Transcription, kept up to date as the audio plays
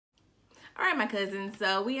All right, my cousins,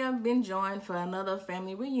 so we have been joined for another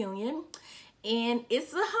family reunion, and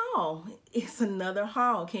it's a haul. It's another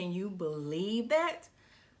haul. Can you believe that?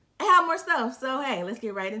 I have more stuff, so hey, let's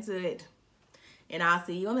get right into it. And I'll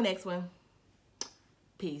see you on the next one.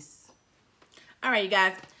 Peace. All right, you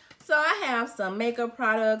guys. So I have some makeup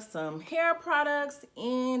products, some hair products,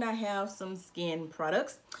 and I have some skin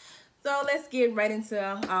products. So let's get right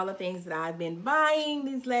into all the things that I've been buying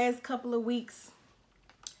these last couple of weeks.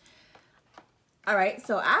 All right,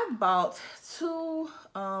 so I bought two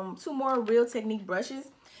more Real Technique brushes,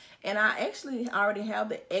 and I actually already have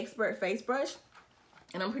the Expert face brush,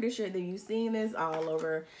 and I'm pretty sure that you've seen this all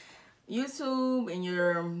over YouTube, in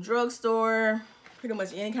your drugstore, pretty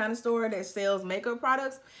much any kind of store that sells makeup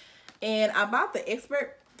products. And I bought the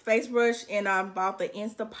Expert face brush, and I bought the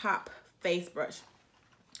Instapop face brush.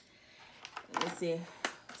 Let's see.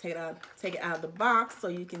 Take it out of the box so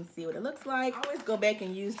you can see what it looks like. I always go back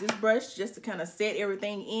and use this brush just to kind of set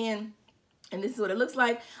everything in. And this is what it looks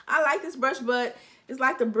like. I like this brush, but it's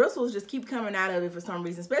like the bristles just keep coming out of it for some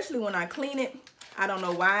reason, especially when I clean it. I don't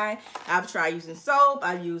know why. I've tried using soap,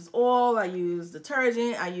 I've used oil, I use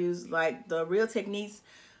detergent, I use like the Real Techniques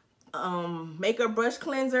makeup brush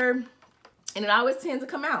cleanser, and it always tends to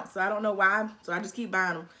come out. So I don't know why, so I just keep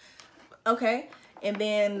buying them. Okay. And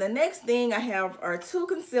then the next thing I have are two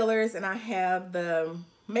concealers, and I have the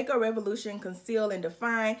Makeup Revolution Conceal and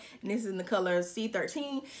Define, and this is in the color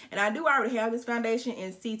C13. And I do already have this foundation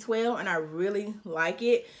in C12, and I really like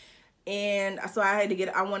it. And so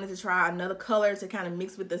I wanted to try another color to kind of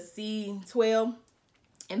mix with the C12.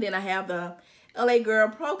 And then I have the LA Girl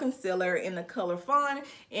Pro Concealer in the color Fawn,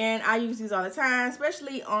 and I use these all the time,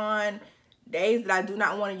 especially on days that I do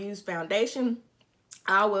not want to use foundation.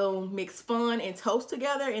 I will mix Fun and Toast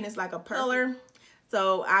together, and it's like a color.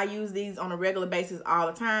 So I use these on a regular basis all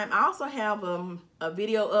the time. I also have a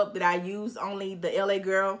video up that I use only the LA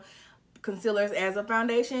Girl concealers as a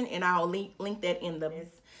foundation, and I'll link that in the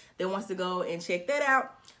that wants to go and check that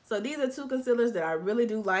out. So these are two concealers that I really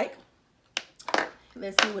do like.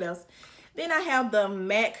 Let's see what else. Then I have the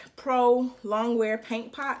MAC Pro Longwear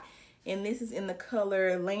Paint Pot, and this is in the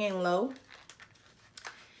color Laying Low.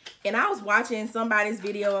 And I was watching somebody's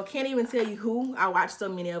video, I can't even tell you who, I watched so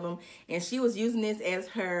many of them, and she was using this as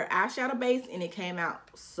her eyeshadow base, and it came out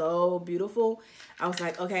so beautiful. I was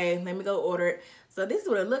like, okay, let me go order it. So this is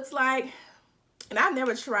what it looks like, and I've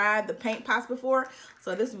never tried the paint pots before,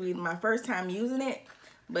 so this will be my first time using it,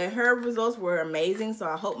 but her results were amazing, so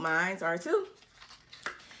I hope mine are too.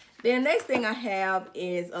 Then the next thing I have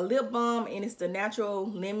is a lip balm, and it's the Natural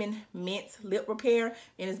Lemon Mint Lip Repair,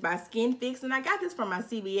 and it's by Skin Fix, and I got this from my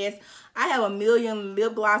CVS. I have a million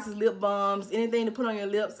lip glosses, lip balms, anything to put on your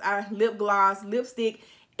lips, lip gloss, lipstick,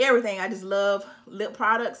 everything. I just love lip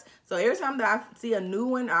products. So every time that I see a new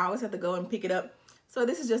one, I always have to go and pick it up. So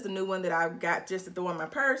this is just a new one that I got just to throw in my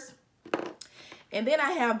purse. And then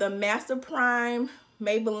I have the Master Prime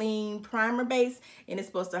Maybelline primer base, and it's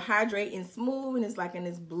supposed to hydrate and smooth, and it's like in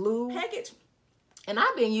this blue package. And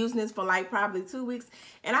I've been using this for like probably 2 weeks,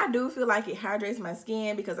 and I do feel like it hydrates my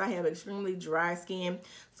skin because I have extremely dry skin.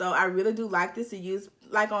 So I really do like this to use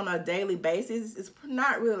like on a daily basis. It's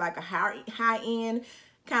not really like a high-end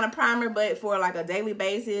kind of primer, but for like a daily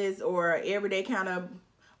basis or everyday kind of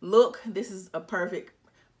look, this is a perfect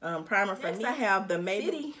primer for me. I have the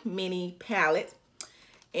City Mini palette,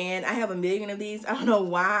 and I have a million of these. I don't know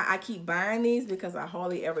why I keep buying these because I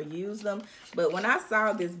hardly ever use them. But when I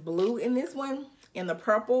saw this blue in this one and the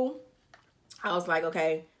purple, I was like,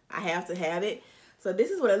 okay, I have to have it. So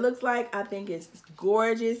this is what it looks like. I think it's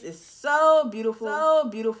gorgeous. It's so beautiful. So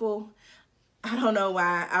beautiful. I don't know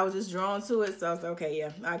why. I was just drawn to it. So I was like, okay,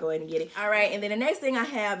 yeah, I'll go ahead and get it. All right. And then the next thing I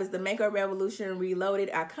have is the Makeup Revolution Reloaded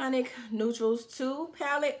Iconic Neutrals 2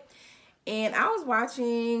 palette. And I was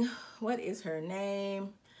watching, what is her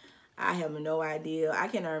name? I have no idea. I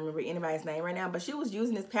cannot remember anybody's name right now, but she was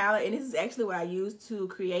using this palette, and this is actually what I used to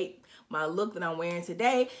create my look that I'm wearing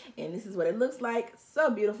today, and this is what it looks like. So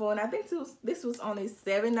beautiful. And I think this was only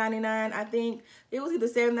 $7.99. I think it was either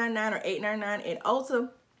 $7.99 or $8.99 at Ulta,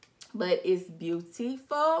 but it's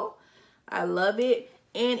beautiful. I love it,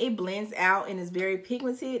 and it blends out and is very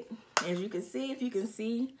pigmented, as you can see. If you can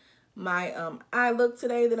see my eye look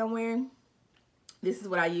today that I'm wearing, this is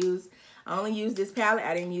what I use. I only use this palette.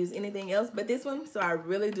 I didn't use anything else but this one. So I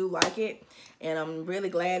really do like it. And I'm really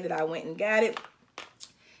glad that I went and got it.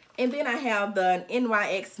 And then I have the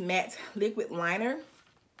NYX Matte Liquid Liner.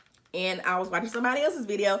 And I was watching somebody else's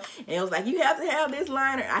video, and it was like, you have to have this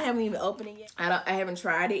liner. I haven't even opened it yet. I haven't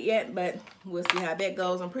tried it yet, but we'll see how that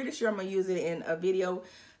goes. I'm pretty sure I'm going to use it in a video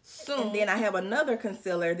soon. And then I have another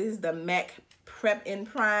concealer. This is the MAC Prep and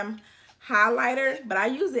Prime highlighter, but I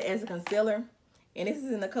use it as a concealer. And this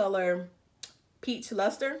is in the color Peach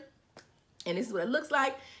Luster. And this is what it looks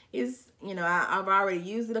like. It's, you know, I've already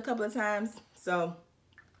used it a couple of times. So,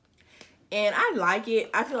 and I like it.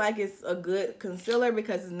 I feel like it's a good concealer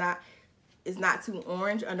because it's not too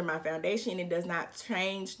orange under my foundation. It does not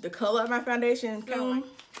change the color of my foundation.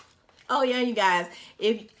 Oh yeah, you guys,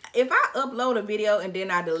 if I upload a video and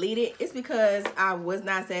then I delete it, it's because I was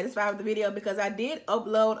not satisfied with the video, because I did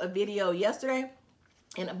upload a video yesterday,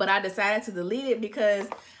 but I decided to delete it because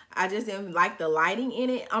I just didn't like the lighting in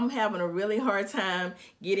it. I'm having a really hard time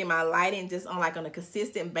getting my lighting just on a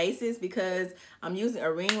consistent basis, because I'm using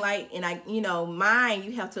a ring light, and mine,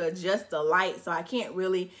 you have to adjust the light, so I can't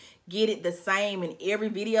really get it the same in every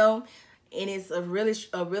video. And it's a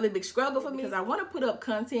really big struggle for me, because I want to put up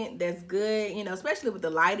content that's good, especially with the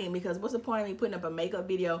lighting, because what's the point of me putting up a makeup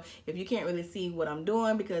video if you can't really see what I'm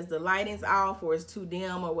doing because the lighting's off or it's too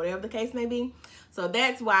dim or whatever the case may be. So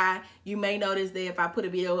that's why you may notice that if I put a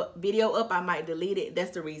video up, I might delete it.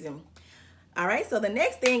 That's the reason. All right, so the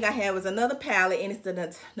next thing I have is another palette, and it's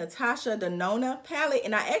the Natasha Denona palette.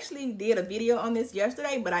 And I actually did a video on this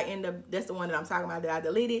yesterday, but that's the one that I'm talking about that I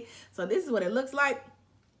deleted. So this is what it looks like.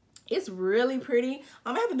 It's really pretty.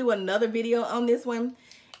 I'm gonna have to do another video on this one.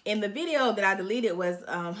 And the video that I deleted was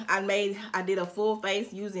I did a full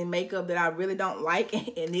face using makeup that I really don't like,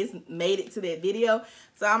 and this made it to that video.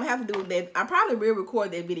 So I'm gonna have to do that. I probably will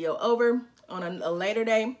record that video over on a later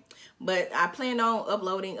day, but I plan on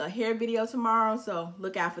uploading a hair video tomorrow, so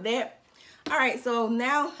look out for that. All right, so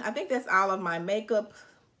now I think that's all of my makeup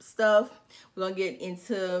stuff. We're gonna get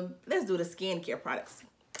into, let's do the skincare products.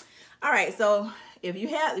 All right, so if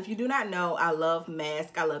you do not know, I love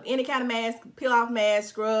masks. I love any kind of mask, peel off masks,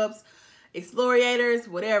 scrubs, exfoliators,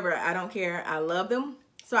 whatever. I don't care. I love them.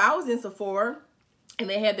 So I was in Sephora, and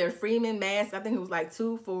they had their Freeman mask. I think it was like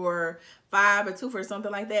 2 for $5 or 2 for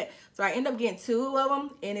something like that. So I ended up getting 2 of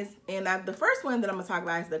them, and the first one that I'm gonna talk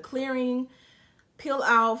about is the Clearing Peel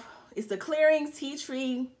Off. It's the Clearing Tea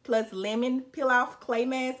Tree plus Lemon Peel Off Clay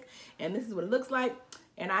Mask, and this is what it looks like.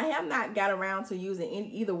 And I have not got around to using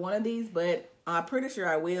either one of these, but I'm pretty sure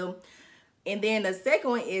I will. And then the second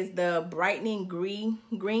one is the Brightening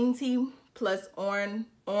Green Tea plus Orange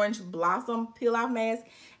Blossom Peel Off Mask.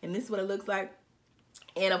 And this is what it looks like.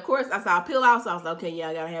 And of course, I saw peel off, so I was like, okay, yeah,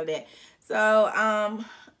 I gotta have that. So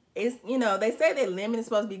it's, they say that lemon is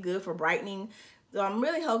supposed to be good for brightening. So I'm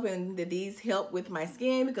really hoping that these help with my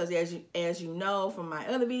skin, because as you know from my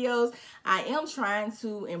other videos, I am trying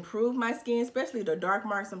to improve my skin, especially the dark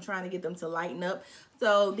marks. I'm trying to get them to lighten up.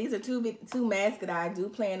 So these are two masks that I do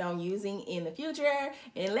plan on using in the future.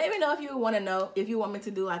 And let me know if you want me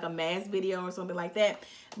to do like a mask video or something like that.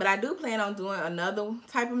 But I do plan on doing another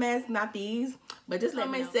type of mask, not these. But just let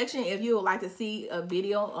me know section if you would like to see a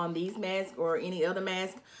video on these masks or any other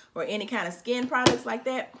mask or any kind of skin products like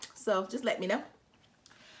that. So just let me know.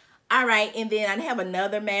 All right, and then I have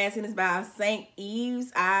another mask, and it's by St.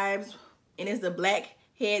 Ives, and it's the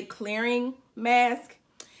Blackhead Clearing Mask,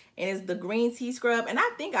 and it's the green tea scrub. And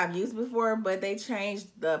I think I've used it before, but they changed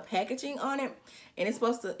the packaging on it, and it's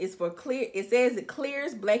for clear. It says it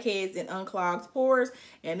clears blackheads and unclogs pores,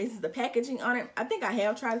 and this is the packaging on it. I think I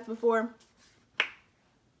have tried this before.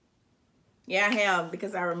 Yeah, I have,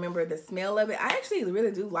 because I remember the smell of it. I actually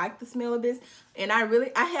really do like the smell of this, and I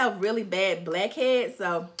have really bad blackheads,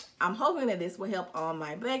 so I'm hoping that this will help all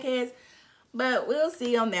my blackheads, but we'll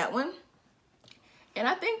see on that one. And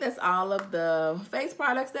I think that's all of the face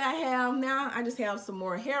products that I have now. I just have some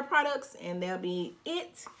more hair products, and that'll be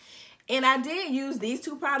it. And I did use these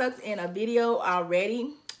 2 products in a video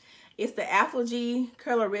already. It's the Afro-G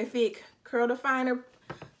Colorific Curl Definer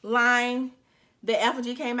line that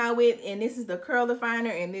Afro-G came out with, and this is the curl definer,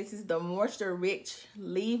 and this is the moisture rich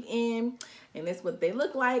leave-in, and that's what they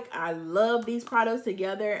look like. I love these products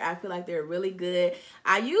together. I feel like they're really good.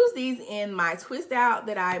 I use these in my twist out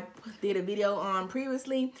that I did a video on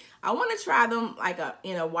previously. I want to try them like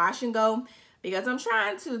in a wash and go, because I'm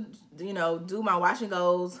trying to do my wash and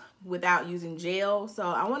goes without using gel. So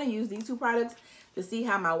I want to use these 2 products to see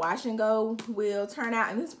how my wash and go will turn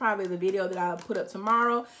out. And this is probably the video that I'll put up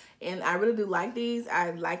tomorrow. And I really do like these.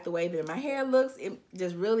 I like the way that my hair looks. It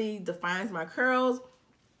just really defines my curls.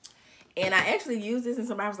 And I actually used this, and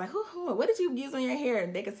somebody was like, what did you use on your hair?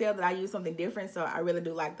 And they could tell that I used something different, so I really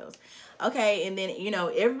do like those. Okay, and then,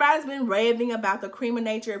 everybody's been raving about the Cream of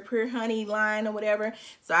Nature Pure Honey line or whatever.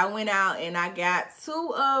 So I went out and I got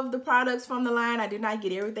 2 of the products from the line. I did not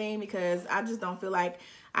get everything because I just don't feel like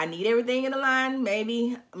I need everything in the line.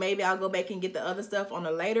 Maybe I'll go back and get the other stuff on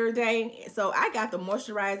a later day. So I got the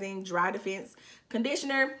Moisturizing Dry Defense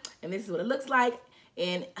Conditioner, and this is what it looks like.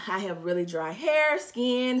 and I have really dry hair,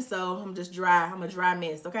 skin, so I'm just dry. I'm a dry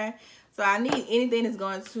mess, okay? So I need anything that's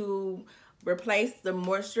going to replace the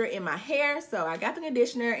moisture in my hair. So I got the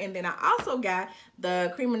conditioner, and then I also got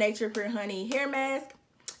the Cream of Nature Pure Honey hair mask,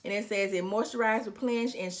 and it says it moisturize,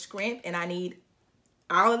 replenish, and scrimp, and I need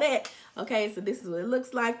all of that. Okay, so this is what it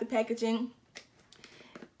looks like, the packaging.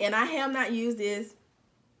 And I have not used this.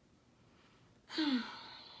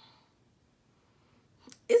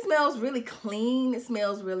 It smells really clean. It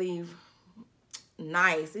smells really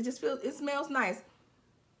nice. It smells nice.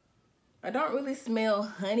 I don't really smell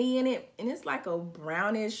honey in it. And it's like a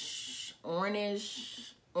brownish, brown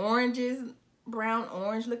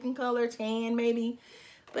orange looking color, tan maybe.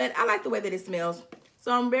 But I like the way that it smells.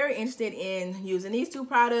 So I'm very interested in using these two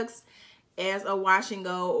products as a wash and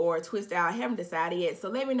go or a twist out. I haven't decided yet. So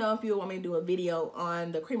let me know if you want me to do a video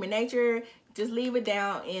on the Cream of Nature. Just leave it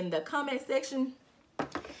down in the comment section.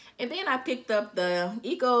 And then I picked up the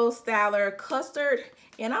Eco Styler Custard.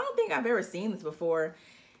 And I don't think I've ever seen this before.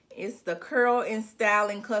 It's the Curl and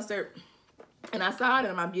Styling Custard. And I saw it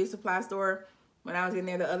in my beauty supply store when I was in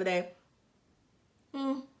there the other day.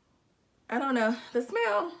 I don't know. The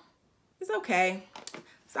smell is okay.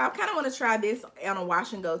 So I kind of want to try this on a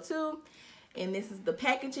wash and go too. And this is the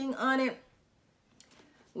packaging on it.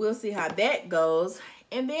 We'll see how that goes.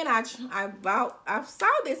 And then I saw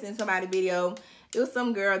this in somebody's video. It was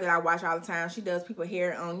some girl that I watch all the time. She does people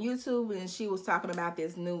hair on YouTube, and she was talking about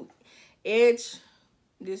this new edge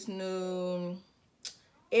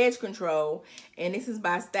control, and this is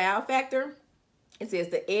by Style Factor. It says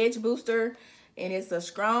the Edge Booster, and it's a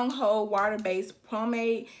stronghold water-based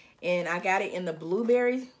pomade, and I got it in the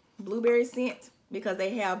blueberry scent because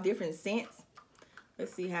they have different scents.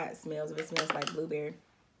 Let's see how it smells. If it smells like blueberry.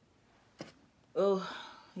 Oh,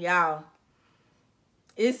 y'all,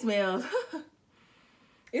 it smells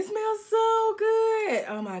it smells so good.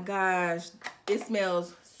 Oh my gosh, it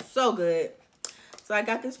smells so good. So I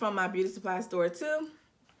got this from my beauty supply store too.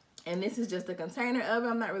 And this is just a container of it.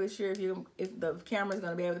 I'm not really sure if the camera is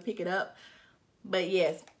going to be able to pick it up. But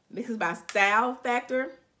yes, this is by Style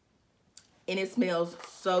Factor. And it smells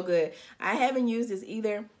so good. I haven't used this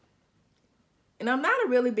either. And I'm not a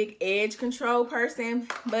really big edge control person,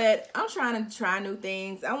 but I'm trying to try new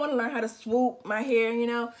things. I want to learn how to swoop my hair, you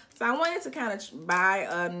know. So I wanted to kind of buy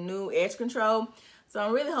a new edge control. So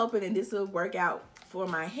I'm really hoping that this will work out for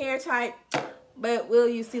my hair type. But will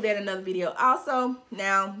you see that in another video also?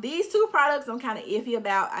 Now, these two products I'm kind of iffy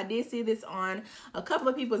about. I did see this on a couple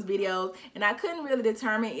of people's videos, and I couldn't really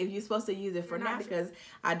determine if you're supposed to use it or not because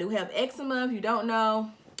I do have eczema. If you don't know,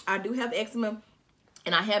 I do have eczema,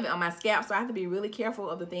 and I have it on my scalp, so I have to be really careful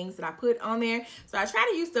of the things that I put on there. So I try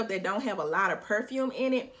to use stuff that don't have a lot of perfume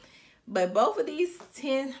in it. But both of these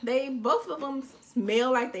both of them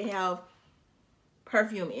smell like they have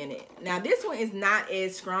perfume in it. Now, this one is not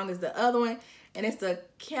as strong as the other one. And it's the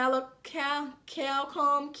Canicom,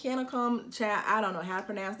 child. I don't know how to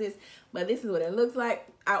pronounce this, but this is what it looks like.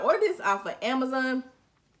 I ordered this off of Amazon,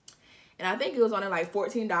 and I think it was only like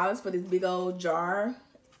 $14 for this big old jar.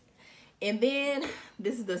 And then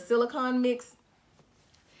this is the silicone mix,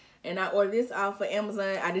 and I ordered this off of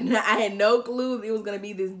Amazon. I had no clue it was gonna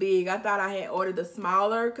be this big. I thought I had ordered the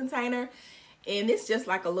smaller container, and it's just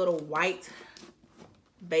like a little white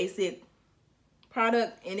basic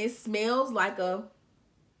product, and it smells like a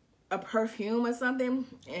perfume or something.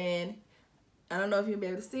 And I don't know if you'll be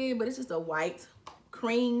able to see it, but it's just a white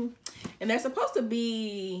cream, and they're supposed to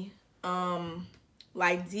be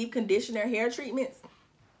like deep conditioner hair treatments.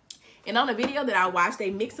 And on the video that I watched, they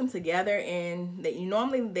mix them together, and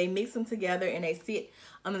normally they mix them together and they sit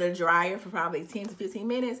under the dryer for probably 10 to 15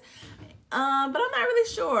 minutes. But I'm not really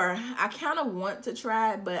sure. I kind of want to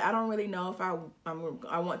try it, but I don't really know if I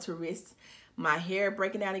want to risk my hair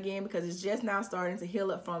breaking out again, because it's just now starting to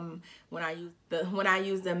heal up from when I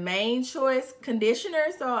use the Main Choice conditioner.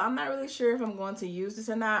 So I'm not really sure if I'm going to use this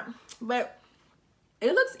or not, but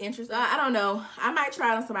it looks interesting. I don't know. I might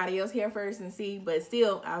try it on somebody else's hair first and see, but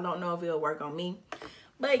still, I don't know if it'll work on me.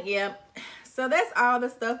 But yeah, so that's all the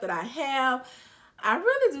stuff that I have. I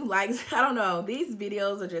really do like, I don't know, these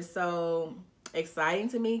videos are just so exciting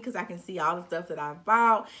to me because I can see all the stuff that I've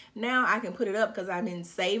bought. Now I can put it up because I've been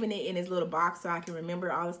saving it in this little box so I can remember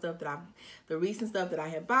all the stuff that the recent stuff that I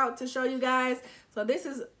have bought to show you guys. So this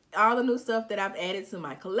is all the new stuff that I've added to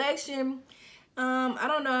my collection. I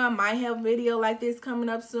don't know, I might have a video like this coming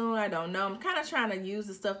up soon. I don't know. I'm kind of trying to use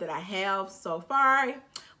the stuff that I have so far,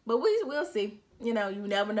 but we'll see. You know, you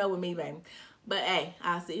never know with me, baby. But hey,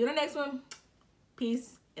 I'll see you in the next one.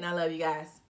 Peace, and I love you guys.